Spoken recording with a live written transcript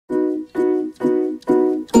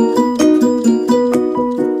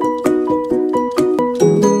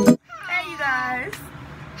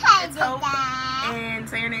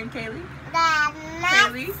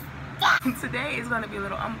today is going to be a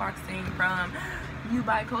little unboxing from You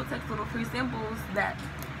by Kotex, little free samples that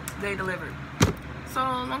they delivered. So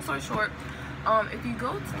long story short, if you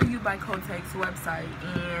go to the You by Kotex website,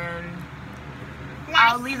 and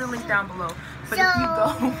I'll leave the link down below, but if you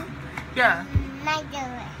go yeah,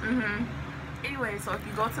 anyway, so if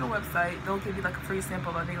you go to the website, they'll give you like a free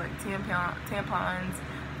sample of, I think, like tampons,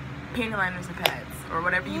 panty liners, and pads, or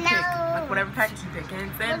whatever you pick, like whatever package you pick.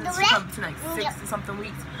 And it says it should come between like 6 to something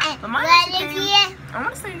weeks, but mine actually came, I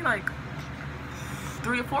want to say like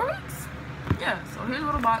 3 or 4 weeks. Yeah, so here's a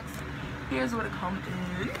little box. Here's what it comes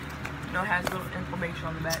in. You know, it has little information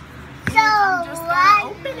on the back. And I'm just gonna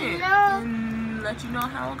open it and let you know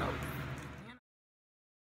how it goes.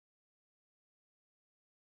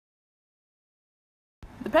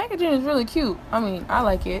 The packaging is really cute. I mean, I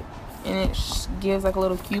like it. And it gives like a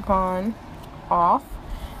little coupon off.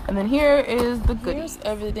 And then here is the goodies. Here's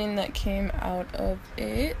everything that came out of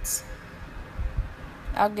it.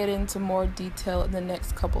 I'll get into more detail in the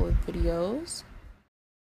next couple of videos.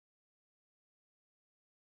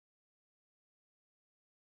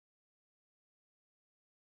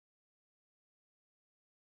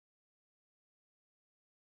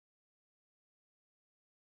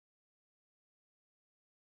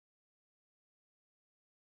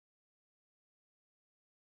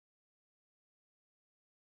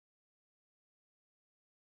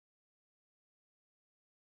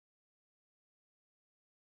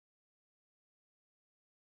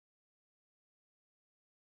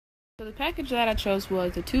 So the package that I chose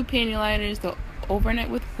was the 2 panty liners, the overnight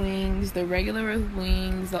with wings, the regular with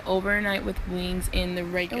wings, the overnight with wings, and the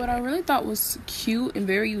regular. And what I really thought was cute and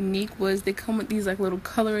very unique was they come with these like little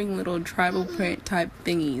coloring little tribal print type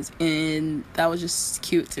thingies, and that was just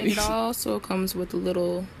cute to me. It also comes with a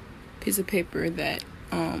little piece of paper that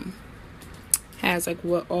has like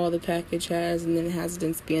what all the package has, and then it has it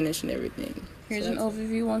in Spanish and everything. Here's an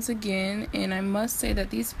overview once again, and I must say that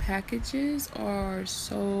these packages are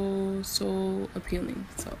so appealing.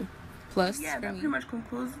 So plus, yeah, that pretty much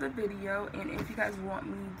concludes the video. And if you guys want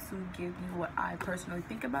me to give you what I personally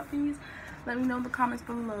think about these, let me know in the comments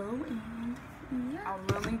below. And yeah,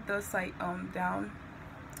 I'll link the site down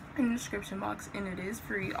in the description box, and it is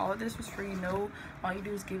free. All of this was free. No, all you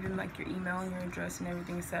do is give them like your email and your address and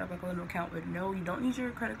everything, set up like a little account, but no, you don't need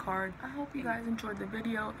your credit card. I hope you guys enjoyed the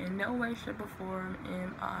video. In no way, shape, or form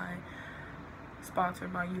am I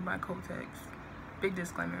sponsored by You by Kotex. Big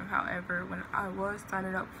disclaimer. However, when I was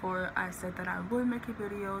signing up for it, I said that I would make a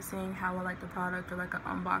video saying how I like the product, or like an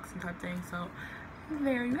unboxing type thing. So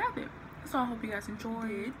there you have it. So I hope you guys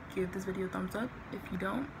enjoyed. Give this video a thumbs up. If you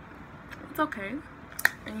don't, it's okay.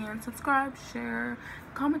 And subscribe, share,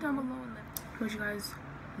 comment down below and let what you guys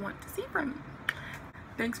want to see from me.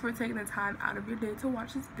 Thanks for taking the time out of your day to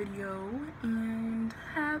watch this video, and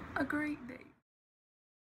have a great day.